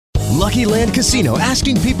Lucky Land Casino,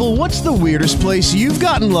 asking people, what's the weirdest place you've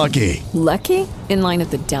gotten lucky? Lucky? In line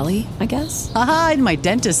at the deli, I guess? Aha, in my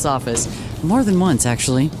dentist's office. More than once,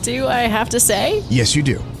 actually. Do I have to say? Yes, you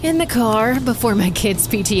do. In the car before my kids'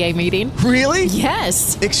 PTA meeting. Really?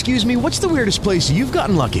 Yes. Excuse me, what's the weirdest place you've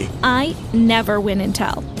gotten lucky? I never win and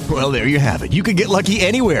tell. Well, there you have it. You can get lucky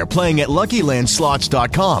anywhere, playing at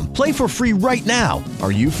LuckyLandSlots.com. Play for free right now.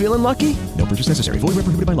 Are you feeling lucky? No purchase necessary. Void where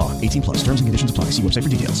prohibited by law. 18 plus. Terms and conditions apply. See website for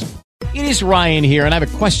details. It is Ryan here, and I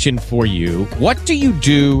have a question for you. What do you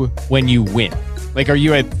do when you win? Like, are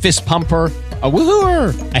you a fist pumper, a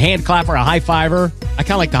woohooer, a hand clapper, a high fiver? I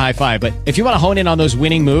kind of like the high five, but if you want to hone in on those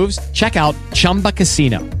winning moves, check out Chumba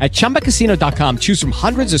Casino. At ChumbaCasino.com, choose from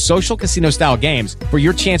hundreds of social casino-style games for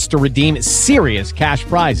your chance to redeem serious cash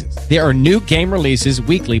prizes. There are new game releases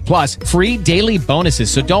weekly, plus free daily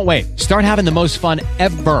bonuses. So don't wait. Start having the most fun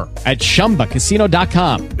ever at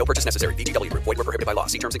ChumbaCasino.com. No purchase necessary. VGW. Void where prohibited by law.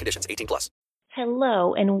 See terms and conditions. 18 plus.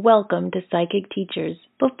 Hello and welcome to Psychic Teachers.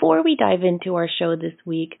 Before we dive into our show this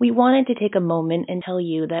week, we wanted to take a moment and tell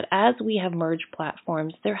you that as we have merged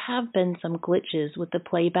platforms, there have been some glitches with the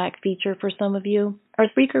playback feature for some of you. Our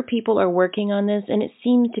Spreaker people are working on this and it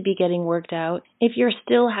seems to be getting worked out. If you're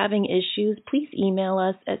still having issues, please email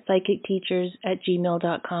us at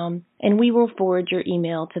psychicteachers@gmail.com and we will forward your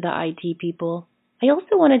email to the IT people. I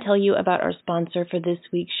also want to tell you about our sponsor for this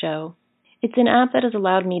week's show. It's an app that has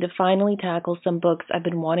allowed me to finally tackle some books I've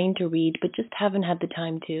been wanting to read but just haven't had the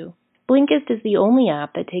time to. Blinkist is the only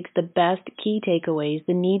app that takes the best key takeaways,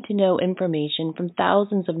 the need-to-know information from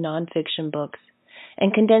thousands of nonfiction books,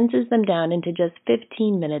 and condenses them down into just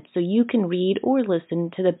 15 minutes so you can read or listen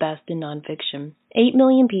to the best in nonfiction. 8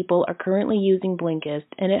 million people are currently using Blinkist,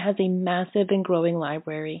 and it has a massive and growing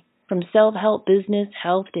library, from self-help, business,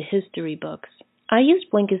 health, to history books. I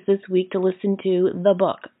used Blinkist this week to listen to The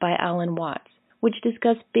Book by Alan Watts, which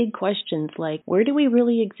discussed big questions like, where do we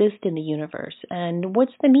really exist in the universe, and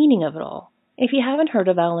what's the meaning of it all? If you haven't heard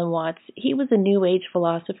of Alan Watts, he was a New Age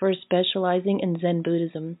philosopher specializing in Zen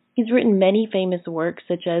Buddhism. He's written many famous works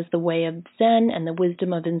such as The Way of Zen and The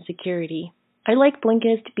Wisdom of Insecurity. I like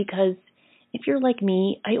Blinkist because if you're like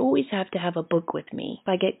me, I always have to have a book with me. If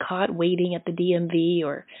I get caught waiting at the DMV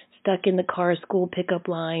or stuck in the car school pickup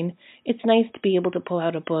line, it's nice to be able to pull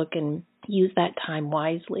out a book and use that time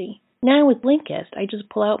wisely. Now with Blinkist, I just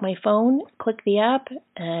pull out my phone, click the app,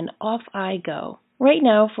 and off I go. Right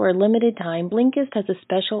now, for a limited time, Blinkist has a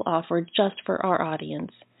special offer just for our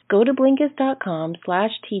audience. Go to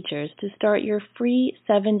Blinkist.com/teachers to start your free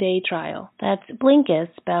 7-day trial. That's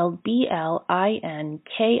Blinkist, spelled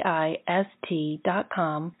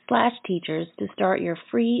Blinkist.com/teachers to start your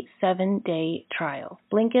free 7-day trial.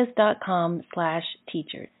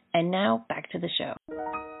 Blinkist.com/teachers. And now, back to the show.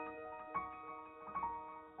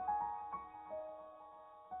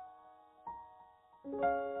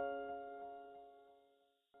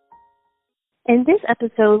 In this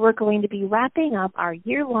episode, we're going to be wrapping up our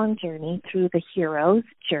year-long journey through the hero's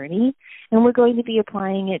journey, and we're going to be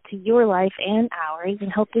applying it to your life and ours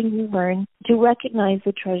and helping you learn to recognize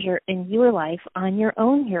the treasure in your life on your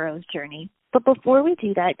own hero's journey. But before we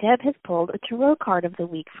do that, Deb has pulled a tarot card of the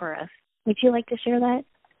week for us. Would you like to share that?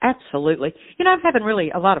 Absolutely. You know, I'm having really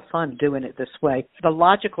a lot of fun doing it this way. The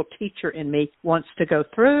logical teacher in me wants to go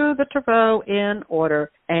through the tarot in order,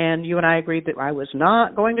 and you and I agreed that I was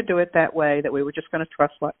not going to do it that way, that we were just going to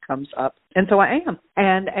trust what comes up. And so I am.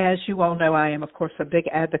 And as you all know, I am, of course, a big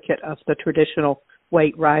advocate of the traditional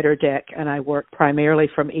Waite Rider deck, and I work primarily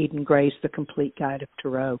from Eden Gray's The Complete Guide of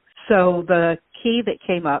Tarot. So the key that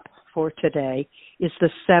came up for today is the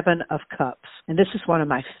Seven of Cups. And this is one of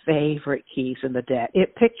my favorite keys in the deck.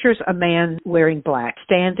 It pictures a man wearing black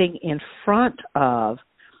standing in front of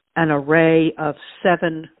an array of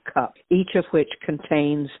 7 cups, each of which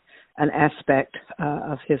contains an aspect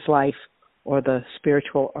of his life or the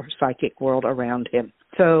spiritual or psychic world around him.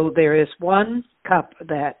 So there is one cup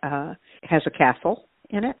that has a castle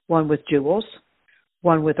in it, one with jewels,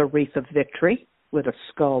 one with a wreath of victory with a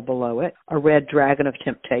skull below it, a red dragon of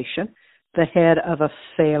temptation, the head of a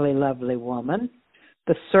fairly lovely woman,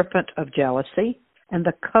 the serpent of jealousy, and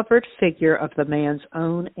the covered figure of the man's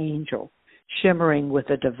own angel, shimmering with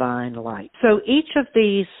a divine light. So each of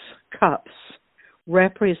these cups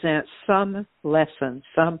represents some lesson,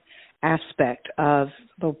 some aspect of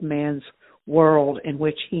the man's world in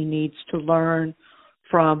which he needs to learn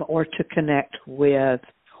from or to connect with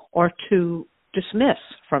or to dismiss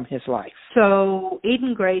from his life. So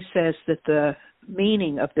Eden Gray says that the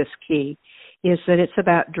meaning of this key is that it's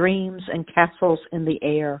about dreams and castles in the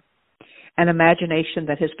air, an imagination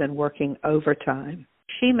that has been working overtime.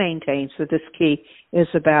 She maintains that this key is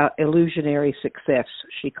about illusionary success,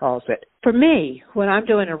 she calls it. For me, when I'm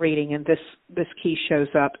doing a reading and this key shows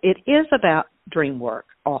up, it is about dream work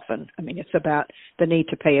often. I mean, it's about the need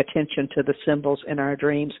to pay attention to the symbols in our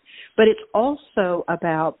dreams, but it's also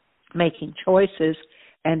about making choices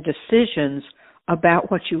and decisions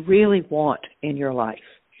about what you really want in your life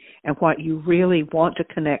and what you really want to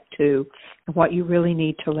connect to and what you really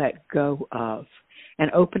need to let go of,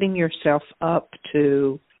 and opening yourself up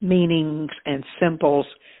to meanings and symbols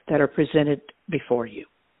that are presented before you.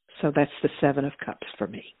 So that's the Seven of Cups for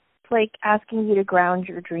me. It's like asking you to ground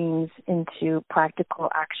your dreams into practical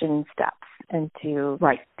action steps and to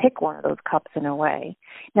pick one of those cups in a way.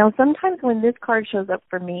 Now, sometimes when this card shows up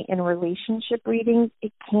for me in relationship readings,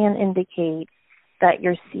 it can indicate that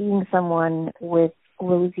you're seeing someone with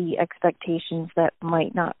rosy expectations that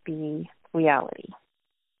might not be reality.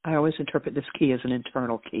 I always interpret this key as an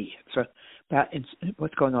internal key. It's about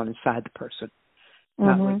what's going on inside the person,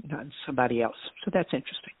 not somebody else. So that's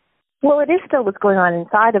interesting. Well, it is still what's going on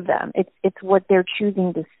inside of them. It's what they're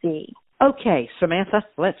choosing to see. Okay, Samantha,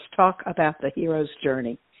 let's talk about the hero's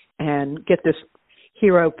journey and get this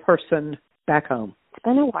hero person back home. It's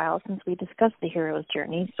been a while since we discussed the hero's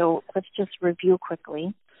journey, so let's just review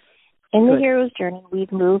quickly. In the hero's journey,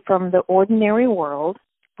 we've moved from the ordinary world.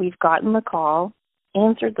 We've gotten the call,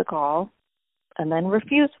 answered the call, and then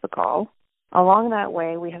refused the call. Along that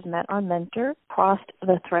way, we have met our mentor, crossed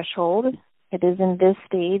the threshold. It is in this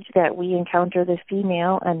stage that we encounter the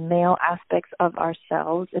female and male aspects of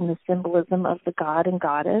ourselves in the symbolism of the god and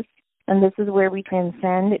goddess. And this is where we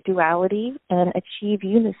transcend duality and achieve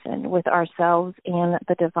unison with ourselves and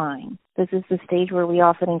the divine. This is the stage where we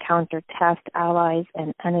often encounter test, allies,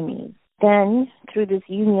 and enemies. Then, through this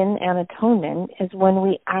union and atonement, is when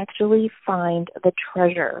we actually find the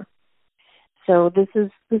treasure. So this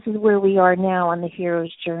is where we are now on the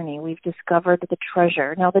hero's journey. We've discovered the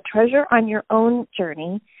treasure. Now, the treasure on your own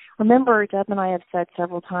journey, remember, Deb and I have said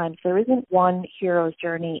several times, there isn't one hero's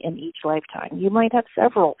journey in each lifetime. You might have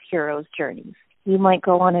several hero's journeys. You might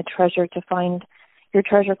go on a treasure to find, your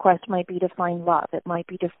treasure quest might be to find love. It might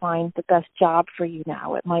be to find the best job for you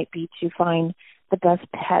now. It might be to find the best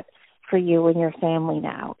pet for you and your family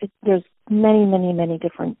now. There's many, many, many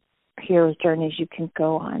different hero's journeys you can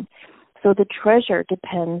go on. So the treasure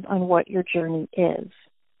depends on what your journey is.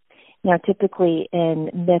 Now, typically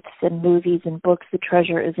in myths and movies and books, the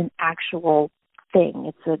treasure is an actual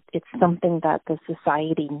thing. It's something that the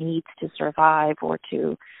society needs to survive or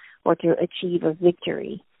to achieve a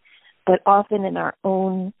victory. But often in our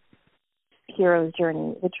own hero's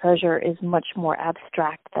journey, the treasure is much more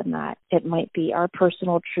abstract than that. It might be our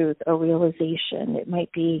personal truth, a realization. It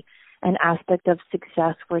might be an aspect of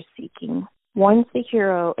success we're seeking. Once the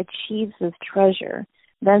hero achieves this treasure,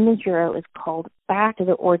 then the hero is called back to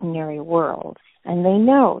the ordinary world. And they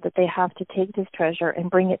know that they have to take this treasure and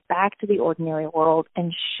bring it back to the ordinary world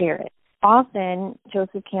and share it. Often,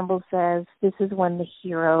 Joseph Campbell says, this is when the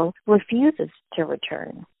hero refuses to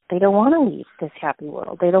return. They don't want to leave this happy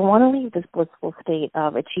world. They don't want to leave this blissful state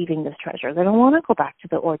of achieving this treasure. They don't want to go back to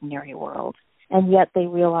the ordinary world. And yet they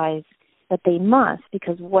realize that they must,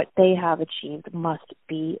 because what they have achieved must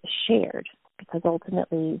be shared, because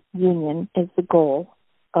ultimately union is the goal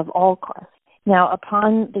of all quests. Now,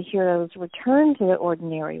 upon the hero's return to the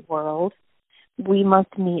ordinary world, we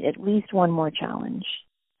must meet at least one more challenge.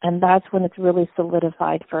 And that's when it's really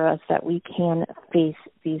solidified for us that we can face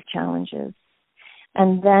these challenges.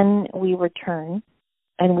 And then we return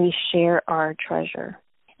and we share our treasure.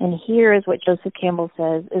 And here is what Joseph Campbell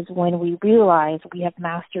says is when we realize we have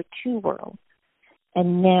mastered two worlds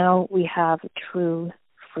and now we have true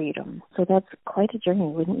freedom. So that's quite a journey,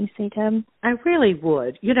 wouldn't you say, Deb? I really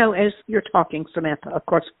would. You know, as you're talking, Samantha, of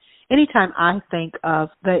course, anytime I think of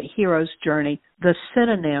the hero's journey, the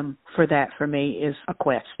synonym for that for me is a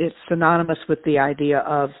quest. It's synonymous with the idea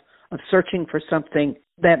of searching for something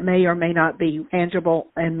that may or may not be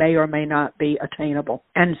tangible and may or may not be attainable.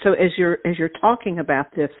 And so as you're talking about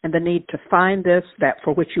this and the need to find this, that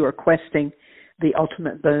for which you are questing, the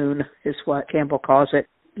ultimate boon is what Campbell calls it,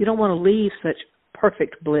 you don't want to leave such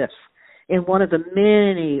perfect bliss. In one of the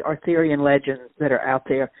many Arthurian legends that are out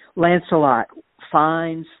there, Lancelot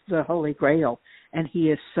finds the Holy Grail, and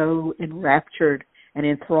he is so enraptured and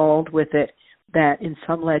enthralled with it that in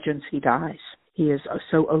some legends he dies. He is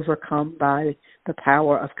so overcome by the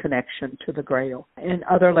power of connection to the Grail. In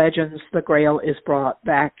other legends, the Grail is brought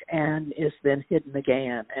back and is then hidden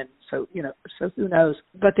again. And so, so who knows?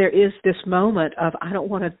 But there is this moment of, I don't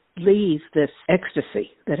want to leave this ecstasy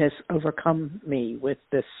that has overcome me with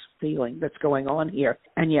this feeling that's going on here,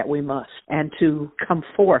 and yet we must. And to come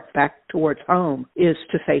forth back towards home is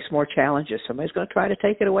to face more challenges. Somebody's going to try to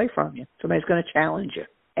take it away from you. Somebody's going to challenge you.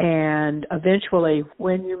 And eventually,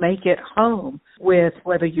 when you make it home, with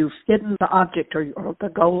whether you've hidden the object or the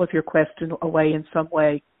goal of your quest away in some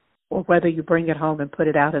way, or whether you bring it home and put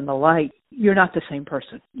it out in the light, you're not the same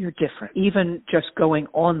person. You're different. Even just going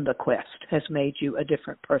on the quest has made you a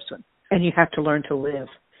different person. And you have to learn to live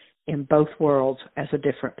in both worlds as a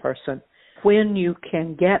different person. When you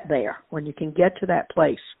can get there, when you can get to that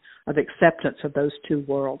place of acceptance of those two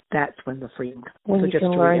worlds, that's when the freedom comes. When you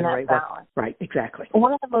can learn that balance. Right, exactly.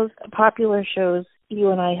 One of the most popular shows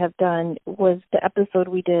you and I have done was the episode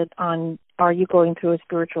we did on Are You Going Through a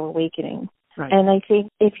Spiritual Awakening? Right. And I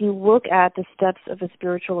think if you look at the steps of a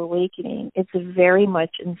spiritual awakening, it's very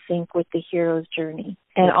much in sync with the hero's journey.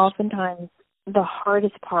 And yes. Oftentimes, the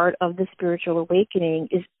hardest part of the spiritual awakening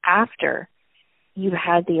is after you've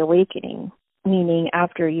had the awakening, meaning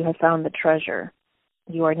after you have found the treasure.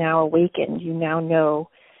 You are now awakened. You now know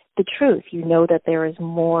the truth. You know that there is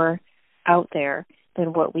more out there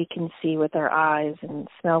than what we can see with our eyes and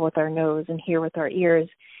smell with our nose and hear with our ears.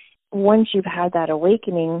 Once you've had that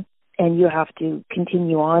awakening and you have to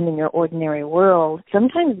continue on in your ordinary world,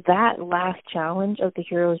 sometimes that last challenge of the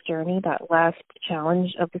hero's journey, that last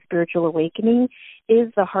challenge of the spiritual awakening is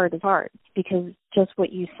the hardest part, because just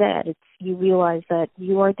what you said, you realize that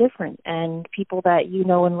you are different, and people that you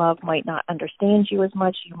know and love might not understand you as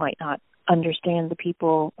much. You might not understand the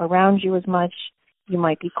people around you as much. You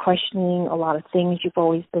might be questioning a lot of things you've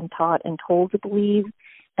always been taught and told to believe.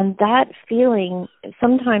 And that feeling,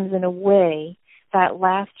 sometimes in a way, that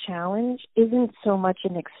last challenge isn't so much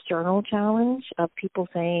an external challenge of people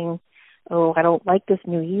saying, oh, I don't like this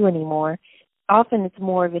new you anymore. Often it's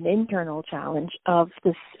more of an internal challenge of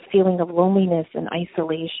this feeling of loneliness and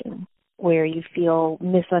isolation, where you feel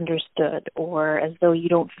misunderstood or as though you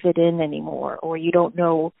don't fit in anymore, or you don't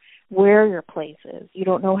know where your place is. You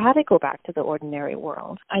don't know how to go back to the ordinary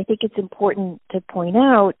world. I think it's important to point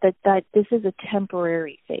out that this is a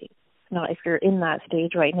temporary phase. Now, if you're in that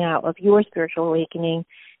stage right now of your spiritual awakening,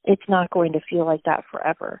 it's not going to feel like that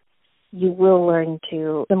forever. You will learn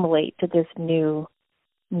to assimilate to this new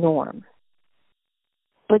norm.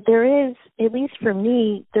 But there is, at least for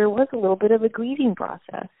me, there was a little bit of a grieving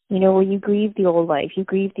process, where you grieve the old life, you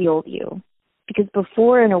grieve the old you. Because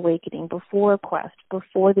before an awakening, before a quest,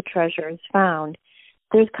 before the treasure is found,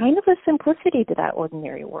 there's kind of a simplicity to that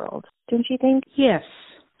ordinary world, don't you think? Yes,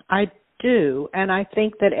 I do. And I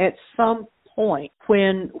think that at some point,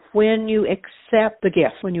 when you accept the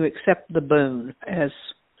gift, when you accept the boon, as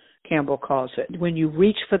Campbell calls it, when you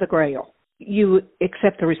reach for the Grail, you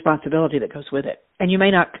accept the responsibility that goes with it. And you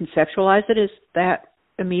may not conceptualize it as that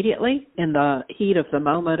immediately in the heat of the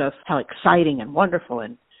moment of how exciting and wonderful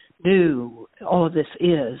and new all of this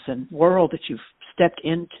is, and world that you've stepped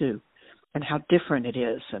into, and how different it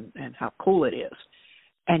is, and how cool it is.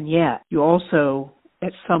 And yet, you also,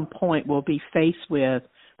 at some point, will be faced with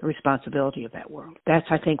the responsibility of that world. That's,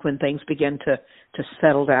 I think, when things begin to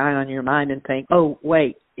settle down on your mind and think, oh,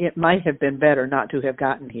 wait, it might have been better not to have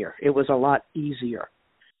gotten here. It was a lot easier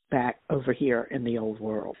back over here in the old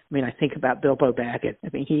world. I mean, I think about Bilbo Baggins. I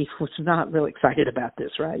mean, he was not really excited about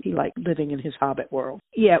this, right? He liked living in his hobbit world.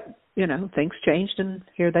 Yet, things changed and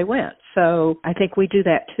here they went. So I think we do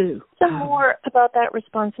that too. Some more about that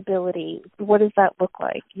responsibility. What does that look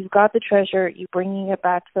like? You've got the treasure, you're bringing it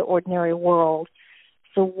back to the ordinary world.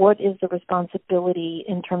 So what is the responsibility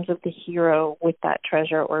in terms of the hero with that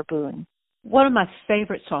treasure or boon? One of my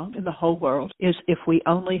favorite songs in the whole world is If We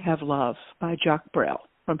Only Have Love by Jacques Brel,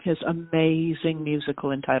 from his amazing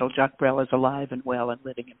musical entitled Jacques Brel is Alive and Well and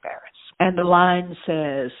Living in Paris. And the line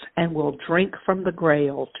says, and we'll drink from the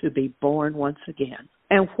Grail to be born once again.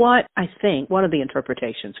 And what I think, one of the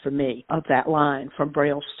interpretations for me of that line from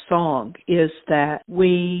Brel's song is that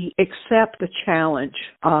we accept the challenge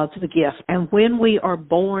of the gift. And when we are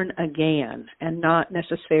born again, and not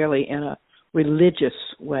necessarily in a religious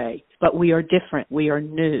way, but we are different, we are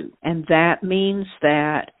new. And that means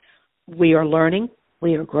that we are learning,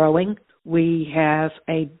 we are growing, we have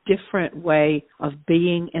a different way of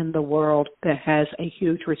being in the world that has a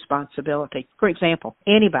huge responsibility. For example,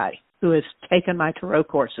 anybody who has taken my tarot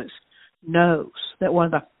courses knows that one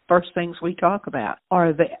of the first things we talk about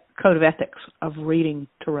are the code of ethics of reading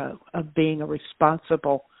tarot, of being a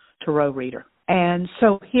responsible tarot reader. And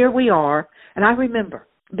so here we are, and I remember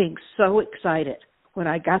being so excited when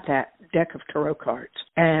I got that deck of tarot cards.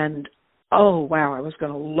 And, oh, wow, I was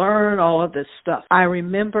going to learn all of this stuff. I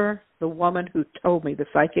remember the woman who told me, the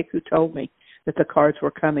psychic who told me that the cards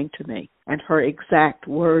were coming to me. And her exact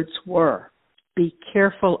words were, be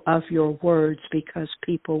careful of your words because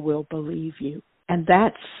people will believe you. And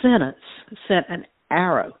that sentence sent an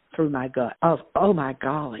arrow through my gut of, oh, my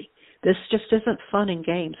golly, this just isn't fun and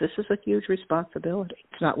games. This is a huge responsibility.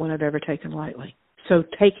 It's not one I've ever taken lightly. So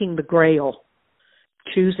taking the grail,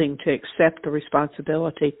 choosing to accept the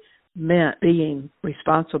responsibility, meant being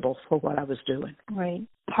responsible for what I was doing. Right.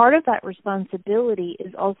 Part of that responsibility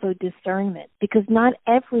is also discernment, because not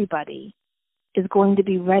everybody is going to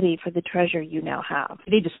be ready for the treasure you now have.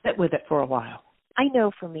 You need to sit with it for a while. I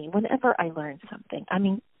know for me, whenever I learn something, I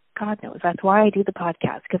mean, God knows, that's why I do the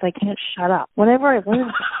podcast, because I can't shut up. Whenever I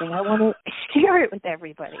learn something, I want to share it with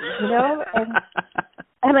everybody, you know?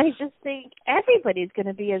 And I just think everybody's going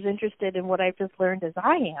to be as interested in what I've just learned as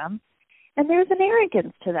I am. And there's an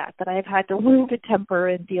arrogance to that I've had to learn to temper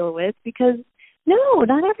and deal with, because no,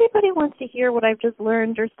 not everybody wants to hear what I've just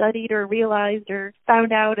learned or studied or realized or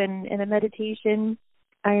found out in a meditation.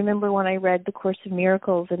 I remember when I read The Course in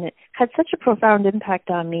Miracles, and it had such a profound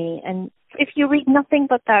impact on me. And if you read nothing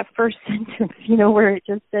but that first sentence, you know, where it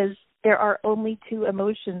just says there are only two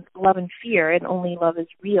emotions, love and fear, and only love is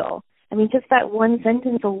real. I mean, just that one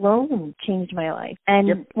sentence alone changed my life.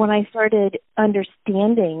 And when I started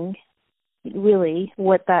understanding really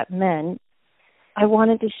what that meant, I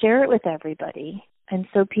wanted to share it with everybody. And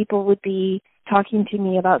so people would be talking to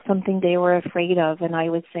me about something they were afraid of, and I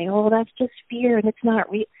would say, oh, that's just fear and it's not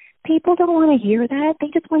real. People don't want to hear that. They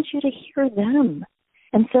just want you to hear them.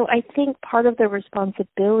 And so I think part of the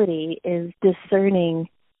responsibility is discerning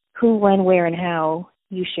who, when, where, and how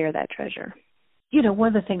you share that treasure. You know,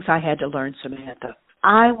 one of the things I had to learn, Samantha,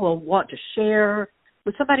 I will want to share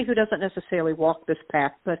with somebody who doesn't necessarily walk this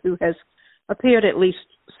path, but who has appeared at least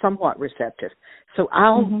somewhat receptive. So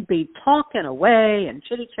I'll be talking away and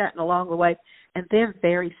chitty-chatting along the way, and they're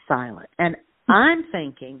very silent. And I'm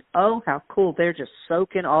thinking, oh, how cool, they're just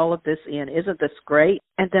soaking all of this in. Isn't this great?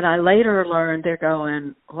 And then I later learned they're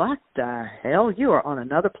going, what the hell? You are on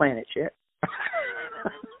another planet, chick.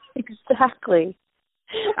 Exactly.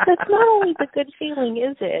 That's not always a good feeling,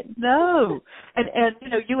 is it? No. And you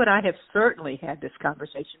know, you and I have certainly had this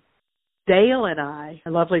conversation. Dale and I,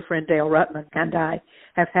 a lovely friend Dale Rutman, and I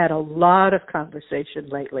have had a lot of conversation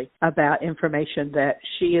lately about information that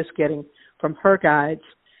she is getting from her guides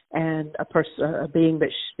and a being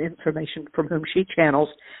that information from whom she channels.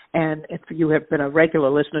 And if you have been a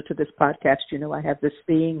regular listener to this podcast, you know I have this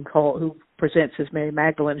being who presents as Mary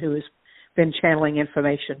Magdalene, who has been channeling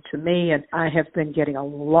information to me, and I have been getting a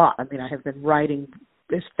lot. I mean, I have been writing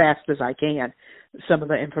as fast as I can some of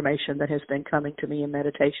the information that has been coming to me in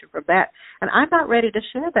meditation from that. And I'm not ready to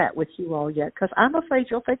share that with you all yet because I'm afraid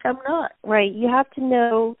you'll think I'm not. Right. You have to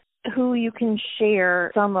know who you can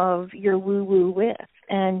share some of your woo-woo with,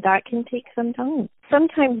 and that can take some time.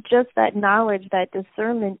 Sometimes just that knowledge, that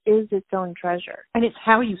discernment is its own treasure. And it's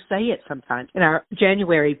how you say it sometimes. In our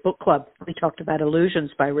January book club, we talked about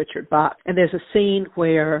Illusions by Richard Bach. And there's a scene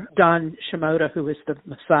where Don Shimoda, who is the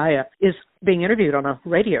Messiah, is being interviewed on a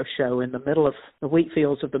radio show in the middle of the wheat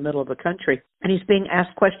fields of the middle of the country. And he's being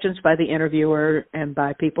asked questions by the interviewer and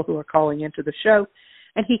by people who are calling into the show.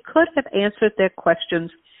 And he could have answered their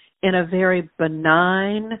questions in a very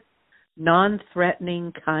benign,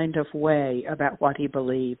 non-threatening kind of way about what he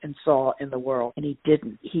believed and saw in the world, and he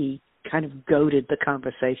didn't. He kind of goaded the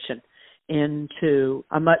conversation into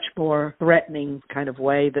a much more threatening kind of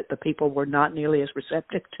way that the people were not nearly as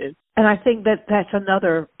receptive to. And I think that that's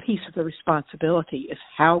another piece of the responsibility is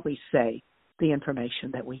how we say the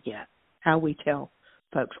information that we get, how we tell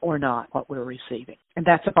folks or not what we're receiving. And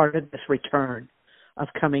that's a part of this return of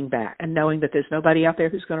coming back and knowing that there's nobody out there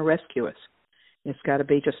who's going to rescue us. It's got to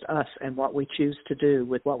be just us and what we choose to do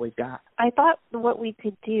with what we've got. I thought what we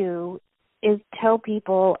could do is tell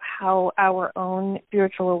people how our own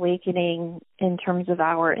spiritual awakening in terms of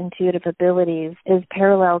our intuitive abilities is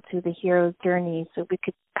parallel to the hero's journey, so we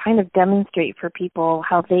could kind of demonstrate for people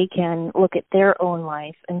how they can look at their own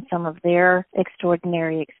life and some of their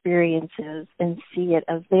extraordinary experiences and see it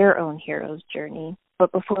as their own hero's journey.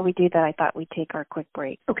 But before we do that, I thought we'd take our quick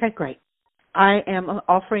break. Okay, great. I am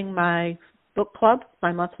offering my book club,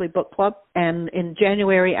 my monthly book club. And in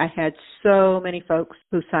January, I had so many folks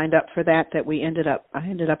who signed up for that I ended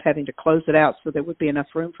up having to close it out so there would be enough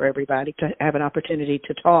room for everybody to have an opportunity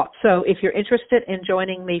to talk. So if you're interested in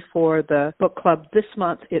joining me for the book club this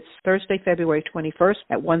month, it's Thursday, February 21st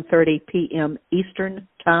at 1:30 p.m. Eastern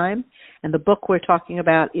Time. And the book we're talking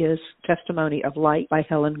about is Testimony of Light by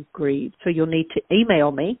Helen Grieve. So you'll need to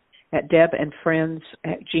email me at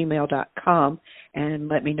debandfriends@gmail.com and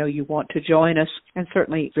let me know you want to join us. And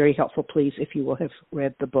certainly very helpful, please, if you will have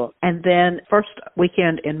read the book. And then first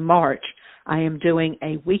weekend in March, I am doing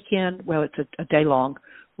a weekend, well, it's a day-long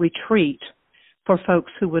retreat for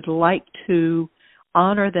folks who would like to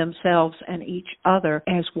honor themselves and each other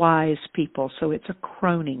as wise people. So it's a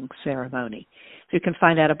croning ceremony. So you can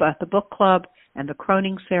find out about the book club and the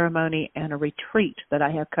croning ceremony and a retreat that I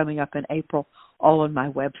have coming up in April, all on my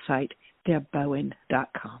website,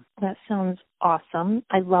 debbowen.com. That sounds awesome.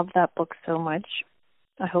 I love that book so much.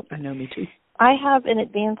 I know, me too. I have an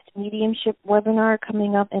advanced mediumship webinar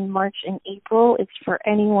coming up in March and April. It's for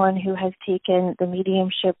anyone who has taken the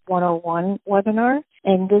Mediumship 101 webinar.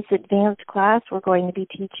 In this advanced class, we're going to be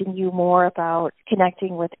teaching you more about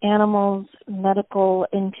connecting with animals, medical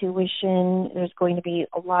intuition. There's going to be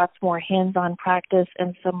lots more hands-on practice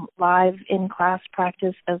and some live in-class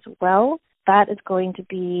practice as well. That is going to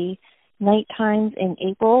be night times in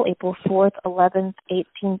April 4th, 11th,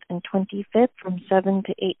 18th, and 25th from 7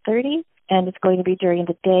 to 8:30. And it's going to be during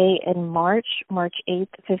the day in March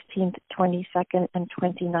 8th, 15th, 22nd, and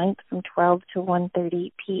 29th from 12 to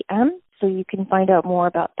 1:30 p.m. So you can find out more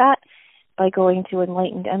about that by going to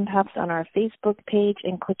Enlightened Empaths on our Facebook page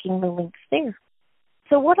and clicking the links there.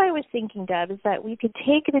 So what I was thinking, Deb, is that we could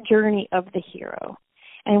take the journey of the hero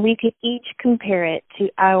and we could each compare it to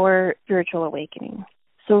our spiritual awakening.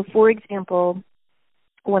 So, for example,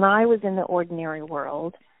 when I was in the ordinary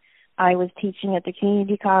world, I was teaching at the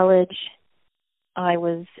community college. I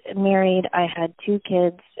was married. I had 2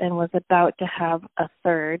 kids and was about to have a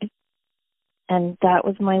third. And that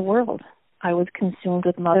was my world. I was consumed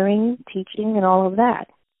with mothering, teaching, and all of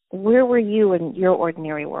that. Where were you in your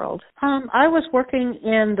ordinary world? I was working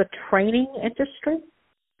in the training industry.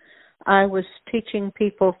 I was teaching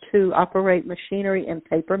people to operate machinery in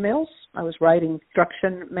paper mills. I was writing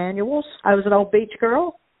instruction manuals. I was an old beach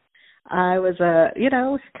girl. I was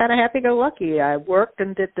kind of happy-go-lucky. I worked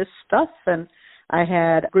and did this stuff, and I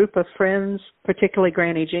had a group of friends, particularly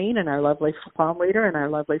Granny Jean and our lovely palm reader and our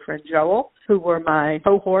lovely friend Joel, who were my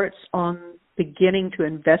cohorts on beginning to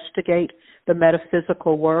investigate the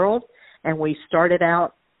metaphysical world. And we started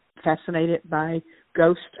out fascinated by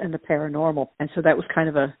ghosts and the paranormal. And so that was kind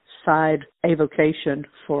of a side avocation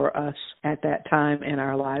for us at that time in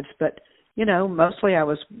our lives. But mostly I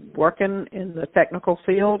was working in the technical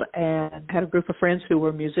field and had a group of friends who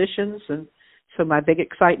were musicians. And so my big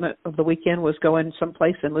excitement of the weekend was going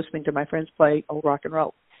someplace and listening to my friends play old rock and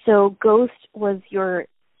roll. So Ghost was your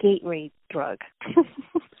gateway drug.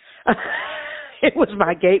 It was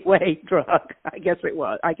my gateway drug. I guess it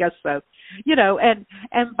was. I guess so. And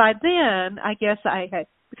by then, I guess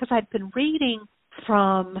because I'd been reading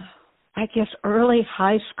from early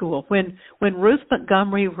high school when Ruth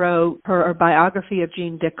Montgomery wrote her biography of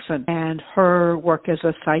Jean Dixon and her work as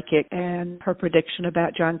a psychic and her prediction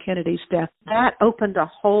about John Kennedy's death. That opened a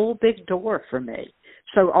whole big door for me.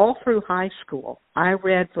 So all through high school, I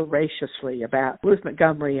read voraciously about Ruth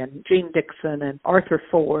Montgomery and Jean Dixon and Arthur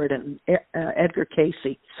Ford and Edgar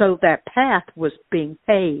Cayce. So that path was being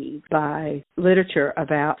paved by literature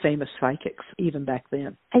about famous psychics even back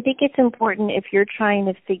then. I think it's important, if you're trying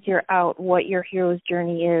to figure out what your hero's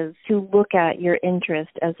journey is, to look at your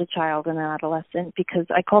interest as a child and adolescent, because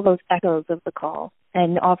I call those echoes of the call.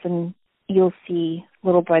 And often you'll see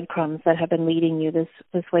little breadcrumbs that have been leading you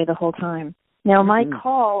this way the whole time. Now, my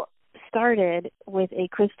call started with a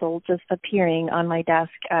crystal just appearing on my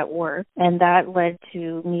desk at work, and that led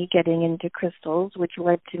to me getting into crystals, which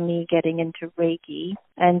led to me getting into Reiki,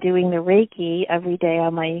 and doing the Reiki every day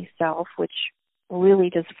on myself, which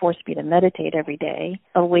really just forced me to meditate every day,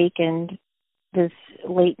 awakened this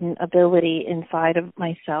latent ability inside of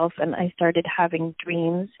myself, and I started having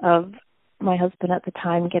dreams of my husband at the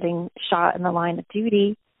time getting shot in the line of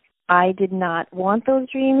duty. I did not want those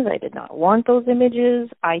dreams. I did not want those images.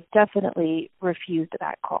 I definitely refused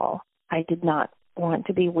that call. I did not want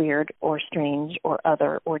to be weird or strange or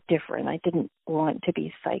other or different. I didn't want to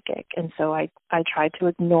be psychic. And so I tried to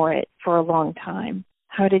ignore it for a long time.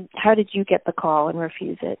 How did you get the call and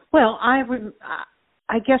refuse it? Well,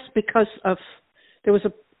 I guess because there was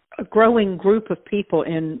a growing group of people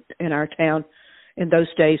in our town in those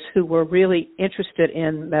days who were really interested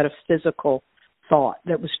in metaphysical thought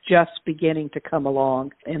that was just beginning to come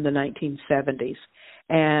along in the 1970s.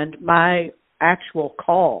 And my actual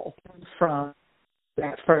call from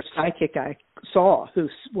that first psychic I saw,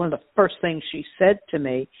 who's one of the first things she said to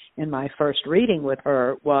me in my first reading with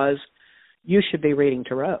her was, "You should be reading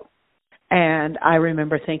tarot." And I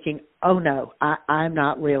remember thinking, oh no, I'm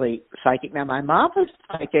not really psychic. Now my mom is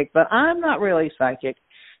psychic, but I'm not really psychic.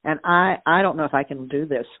 And I don't know if I can do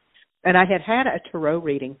this. And I had a tarot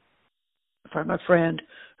reading from a friend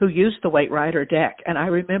who used the Waite Rider deck. And I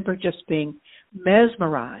remember just being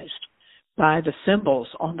mesmerized by the symbols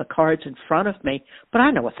on the cards in front of me. But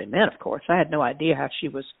I know what they meant, of course. I had no idea how she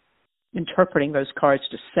was interpreting those cards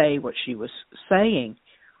to say what she was saying.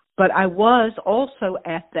 But I was also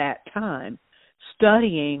at that time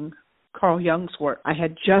studying Carl Jung's work. I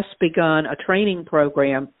had just begun a training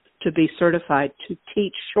program to be certified to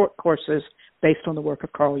teach short courses based on the work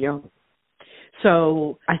of Carl Jung.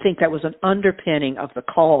 So I think that was an underpinning of the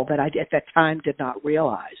call that I at that time did not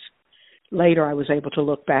realize. Later I was able to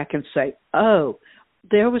look back and say, oh,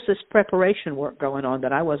 there was this preparation work going on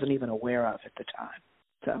that I wasn't even aware of at the time.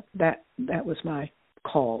 So that was my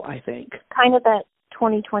call, I think. Kind of that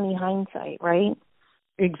 20/20 hindsight, right?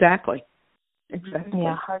 Exactly.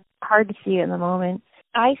 Yeah, hard to see it in the moment.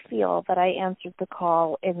 I feel that I answered the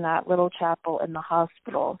call in that little chapel in the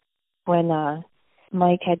hospital when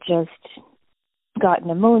Mike had just got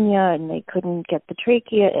pneumonia and they couldn't get the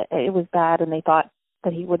trachea. It was bad and they thought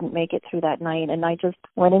that he wouldn't make it through that night. And I just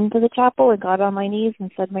went into the chapel and got on my knees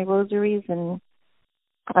and said my rosaries, and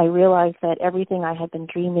I realized that everything I had been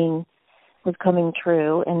dreaming was coming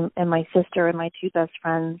true. And my sister and my two best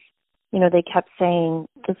friends, they kept saying,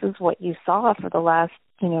 this is what you saw for the last,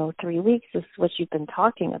 3 weeks. This is what you've been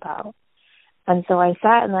talking about. And so I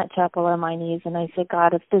sat in that chapel on my knees and I said,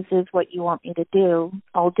 God, if this is what you want me to do,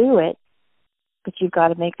 I'll do it. But you've got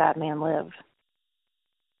to make that man live.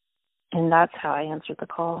 And that's how I answered the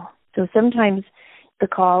call. So sometimes the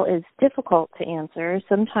call is difficult to answer.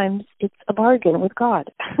 Sometimes it's a bargain with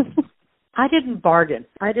God. I didn't bargain.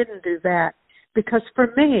 I didn't do that because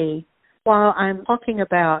for me, while I'm talking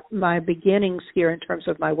about my beginnings here in terms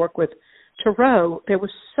of my work with tarot, there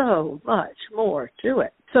was so much more to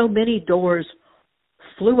it. So many doors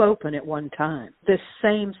flew open at one time. This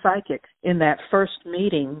same psychic in that first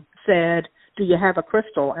meeting said, do you have a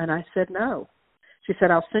crystal? And I said, no. She said,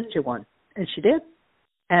 I'll send you one. And she did.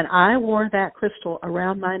 And I wore that crystal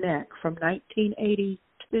around my neck from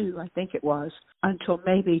 1982, I think it was, until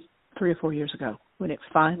maybe 3 or 4 years ago when it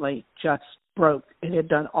finally just broke. It had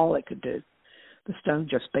done all it could do. The stone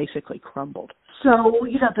just basically crumbled. So,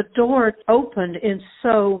 the door opened in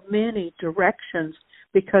so many directions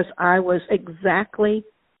because I was exactly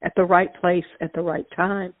at the right place at the right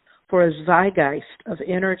time for a zeitgeist of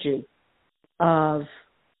energy, of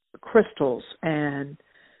crystals and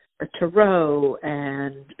tarot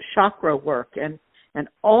and chakra work and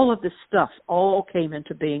all of this stuff all came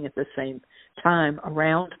into being at the same time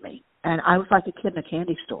around me. And I was like a kid in a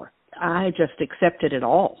candy store. I just accepted it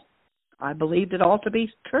all. I believed it all to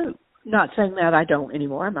be true. Not saying that I don't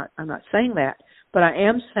anymore. I'm not saying that. But I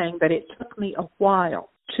am saying that it took me a while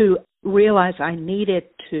to realize I needed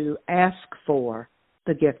to ask for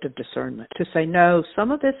the gift of discernment, to say, no,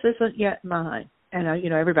 some of this isn't yet mine. And,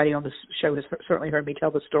 everybody on this show has certainly heard me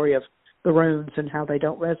tell the story of the runes and how they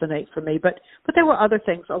don't resonate for me. But there were other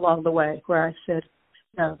things along the way where I said,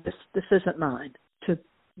 no, this isn't mine, to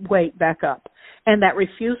wait, back up. And that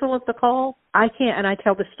refusal of the call, I can't, and I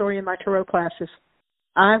tell this story in my tarot classes,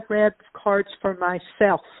 I read cards for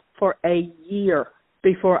myself for a year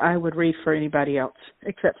before I would read for anybody else,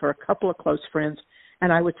 except for a couple of close friends.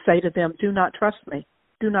 And I would say to them, do not trust me.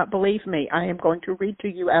 Do not believe me. I am going to read to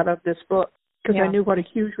you out of this book. Because I knew what a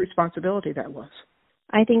huge responsibility that was.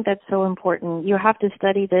 I think that's so important. You have to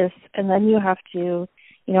study this, and then you have to,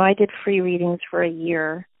 I did free readings for a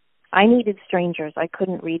year. I needed strangers. I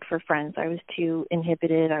couldn't read for friends. I was too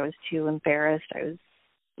inhibited. I was too embarrassed. I was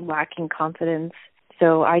lacking confidence.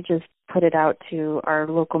 So I just put it out to our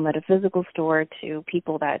local metaphysical store, to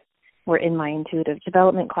people that were in my intuitive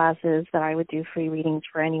development classes, that I would do free readings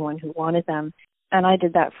for anyone who wanted them. And I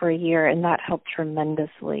did that for a year, and that helped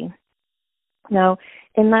tremendously. Now,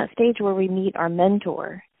 in that stage where we meet our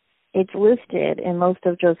mentor, it's listed in most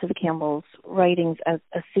of Joseph Campbell's writings as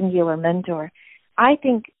a singular mentor. I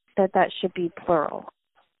think that should be plural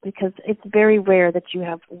because it's very rare that you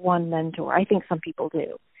have one mentor. I think some people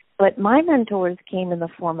do. But my mentors came in the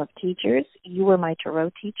form of teachers. You were my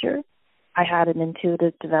tarot teacher. I had an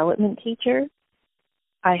intuitive development teacher.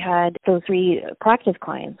 I had those 3 practice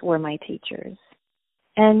clients were my teachers.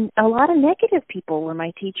 And a lot of negative people were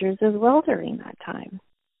my teachers as well during that time.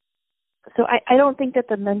 So I don't think that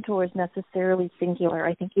the mentor is necessarily singular.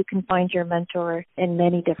 I think you can find your mentor in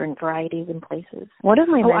many different varieties and places. One of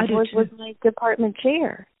my mentors was my department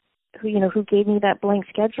chair, who gave me that blank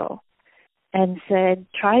schedule and said,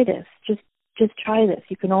 try this, just try this.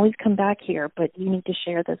 You can always come back here, but you need to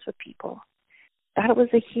share this with people. That was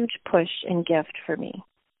a huge push and gift for me.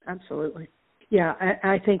 Absolutely. Yeah,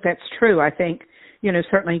 I think that's true. I think,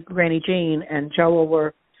 certainly Granny Jean and Joel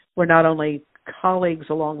were not only colleagues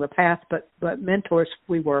along the path, but mentors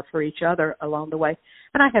we were for each other along the way.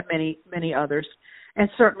 And I had many, many others, and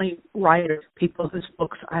certainly writers, people whose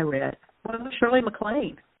books I read. One was Shirley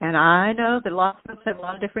MacLaine, and I know that lots of us have a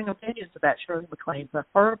lot of different opinions about Shirley MacLaine, but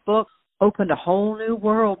her book opened a whole new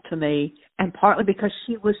world to me, and partly because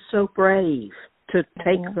she was so brave to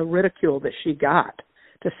take the ridicule that she got,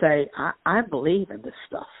 to say, I believe in this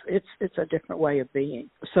stuff. It's a different way of being.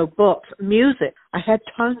 So books, music. I had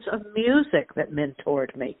tons of music that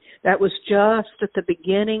mentored me. That was just at the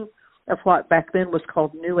beginning of what back then was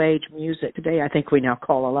called New Age music. Today I think we now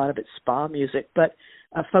call a lot of it spa music. But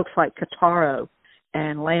folks like Kitaro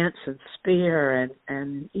and Lance and Spear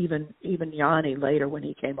and even Yanni later when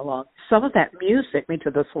he came along. Some of that music,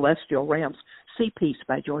 To the Celestial Realms, Sea Peace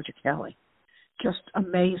by Georgia Kelly. Just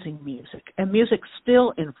amazing music. And music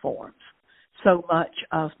still informs so much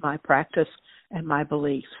of my practice and my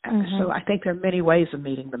beliefs. So I think there are many ways of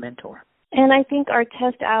meeting the mentor. And I think our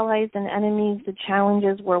test allies and enemies, the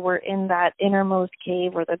challenges where we're in that innermost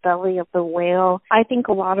cave or the belly of the whale, I think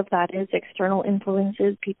a lot of that is external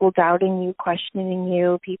influences, people doubting you, questioning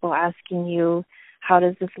you, people asking you, how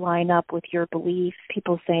does this line up with your beliefs?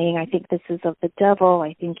 People saying, I think this is of the devil.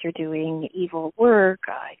 I think you're doing evil work.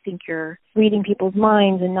 I think you're reading people's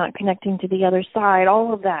minds and not connecting to the other side.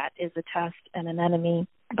 All of that is a test and an enemy.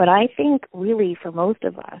 But I think really for most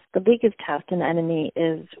of us, the biggest test and enemy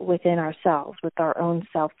is within ourselves, with our own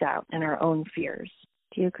self-doubt and our own fears.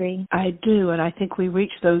 Do you agree? I do, and I think we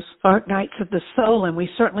reach those dark nights of the soul, and we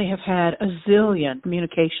certainly have had a zillion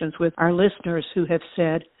communications with our listeners who have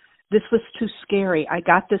said, this was too scary. I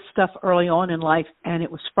got this stuff early on in life, and it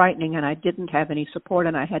was frightening, and I didn't have any support,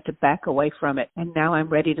 and I had to back away from it. And now I'm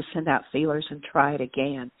ready to send out feelers and try it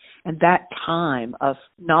again. And that time of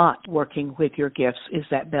not working with your gifts is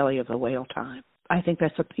that belly of the whale time. I think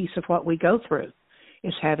that's a piece of what we go through,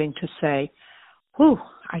 is having to say, whew,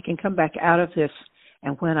 I can come back out of this,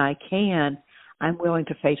 and when I can, I'm willing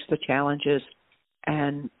to face the challenges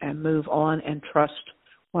and move on and trust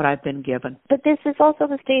what I've been given. But this is also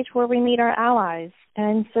the stage where we meet our allies,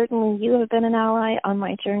 and certainly you have been an ally on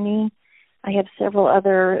my journey. I have several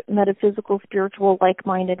other metaphysical, spiritual,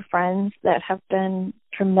 like-minded friends that have been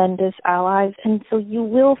tremendous allies, and so you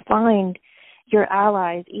will find your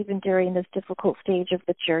allies even during this difficult stage of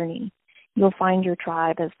the journey. You'll find your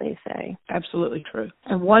tribe, as they say. Absolutely true.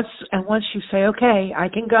 And once you say, okay, I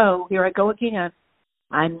can go, here I go again,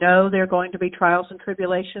 I know there are going to be trials and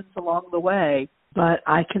tribulations along the way, but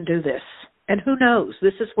I can do this. And who knows?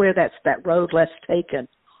 This is where that's that road less taken,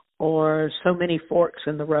 or so many forks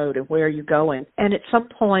in the road, and where are you going? And at some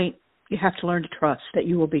point, you have to learn to trust that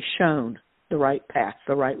you will be shown the right path,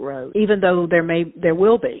 the right road. Even though there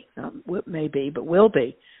will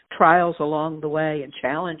be trials along the way and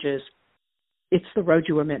challenges, it's the road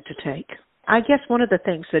you were meant to take. I guess one of the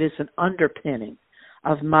things that is an underpinning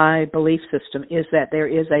of my belief system is that there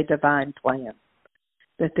is a divine plan,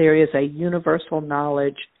 that there is a universal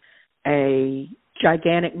knowledge, a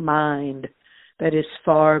gigantic mind that is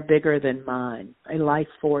far bigger than mine, a life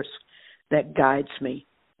force that guides me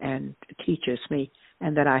and teaches me,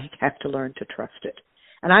 and that I have to learn to trust it.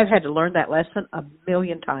 And I've had to learn that lesson a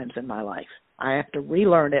million times in my life. I have to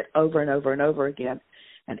relearn it over and over and over again.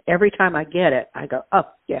 And every time I get it, I go, oh,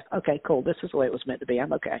 yeah, okay, cool. This is the way it was meant to be.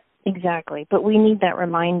 I'm okay. Exactly. But we need that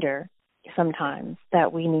reminder sometimes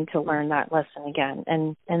that we need to learn that lesson again.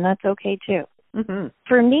 And that's okay, too. Mm-hmm.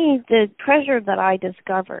 For me, the treasure that I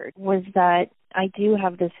discovered was that I do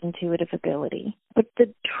have this intuitive ability. But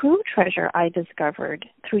the true treasure I discovered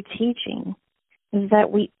through teaching is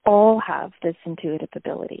that we all have this intuitive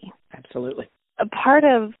ability. Absolutely. A part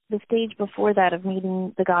of the stage before that of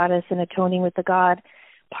meeting the goddess and atoning with the god,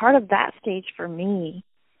 part of that stage for me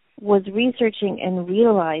was researching and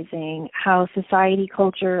realizing how society,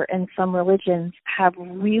 culture, and some religions have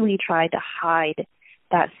really tried to hide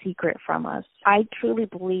that secret from us. I truly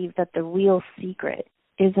believe that the real secret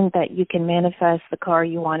isn't that you can manifest the car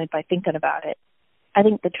you wanted by thinking about it. I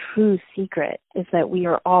think the true secret is that we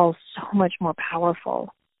are all so much more powerful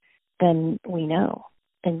than we know.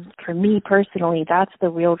 And for me personally, that's the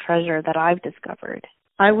real treasure that I've discovered.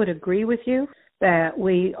 I would agree with you that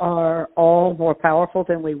we are all more powerful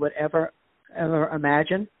than we would ever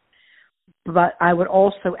imagine. But I would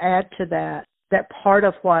also add to that part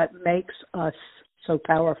of what makes us so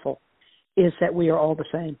powerful is that we are all the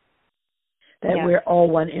same, that we're all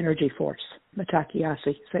one energy force.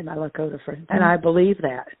 Mitakiasi, say my Lakota friend. And I believe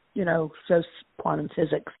that, says quantum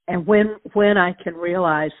physics. And when I can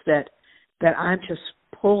realize that I'm just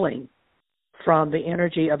pulling from the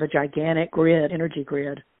energy of a gigantic energy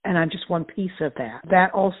grid, and I'm just one piece of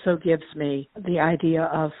that also gives me the idea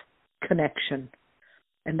of connection.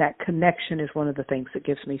 And that connection is one of the things that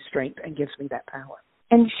gives me strength and gives me that power.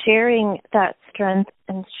 And sharing that strength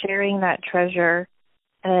and sharing that treasure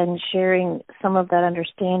and sharing some of that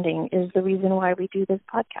understanding is the reason why we do this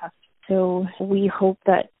podcast. So we hope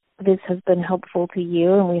that this has been helpful to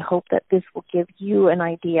you, and we hope that this will give you an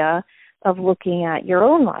idea of looking at your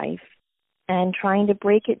own life and trying to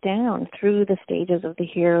break it down through the stages of the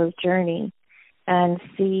hero's journey and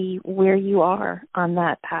see where you are on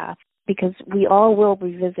that path. Because we all will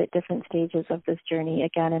revisit different stages of this journey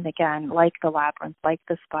again and again, like the labyrinth, like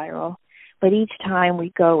the spiral. But each time we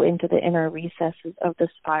go into the inner recesses of the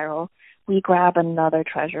spiral, we grab another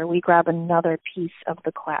treasure. We grab another piece of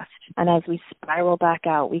the quest. And as we spiral back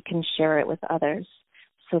out, we can share it with others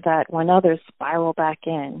so that when others spiral back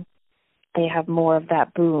in, they have more of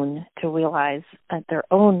that boon to realize their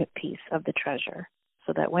own piece of the treasure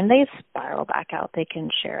so that when they spiral back out, they can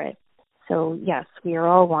share it. So, yes, we are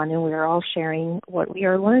all one, and we are all sharing what we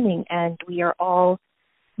are learning, and we are all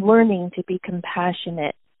learning to be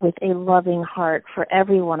compassionate with a loving heart for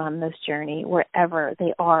everyone on this journey, wherever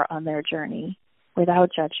they are on their journey, without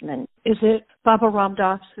judgment. Is it Baba Ram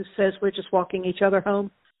Dass who says we're just walking each other home?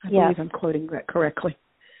 I believe I'm quoting that correctly.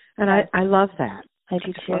 And I love that. I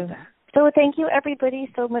do too. Love that. So thank you,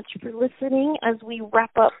 everybody, so much for listening. As we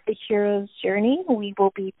wrap up the hero's journey, we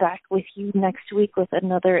will be back with you next week with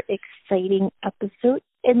another exciting episode.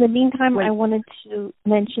 In the meantime, I wanted to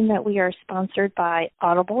mention that we are sponsored by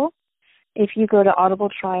Audible. If you go to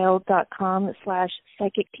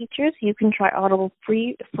audibletrial.com/psychicteachers, you can try Audible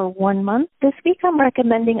free for 1 month. This week I'm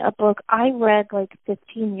recommending a book I read like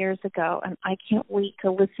 15 years ago, and I can't wait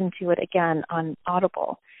to listen to it again on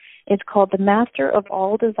Audible. It's called The Master of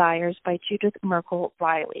All Desires by Judith Merkle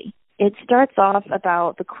Riley. It starts off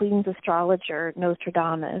about the Queen's astrologer,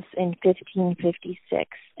 Nostradamus, in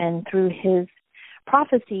 1556, and through his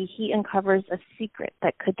prophecy, he uncovers a secret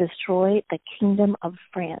that could destroy the Kingdom of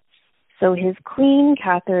France. So his queen,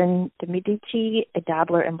 Catherine de' Medici, a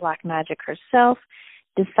dabbler in black magic herself,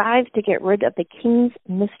 decides to get rid of the king's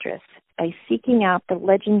mistress by seeking out the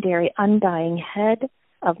legendary undying head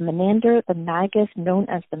of Menander the Magus, known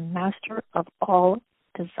as the Master of All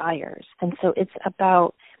Desires. And so it's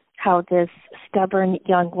about how this stubborn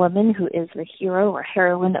young woman, who is the hero or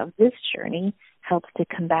heroine of this journey, helps to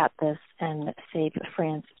combat this and save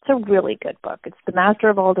France. It's a really good book. It's The Master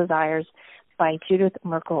of All Desires by Judith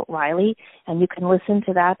Merkle Riley, and you can listen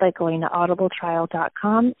to that by going to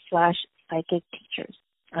audibletrial.com/psychicteachers.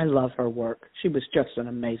 I love her work. She was just an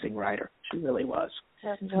amazing writer. She really was.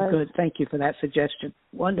 Good. Thank you for that suggestion.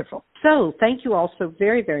 Wonderful. So thank you all so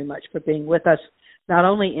very, very much for being with us, not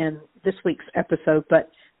only in this week's episode, but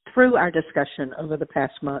through our discussion over the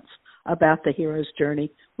past months about the hero's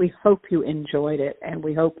journey. We hope you enjoyed it, and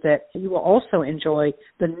we hope that you will also enjoy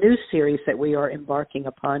the new series that we are embarking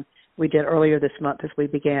upon. We did earlier this month as we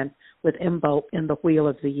began with Imbolc in the Wheel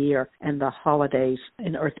of the Year and the holidays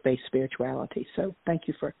in earth-based spirituality. So thank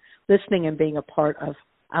you for listening and being a part of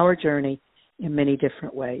our journey in many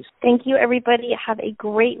different ways. Thank you, everybody. Have a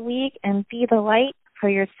great week and be the light for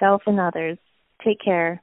yourself and others. Take care.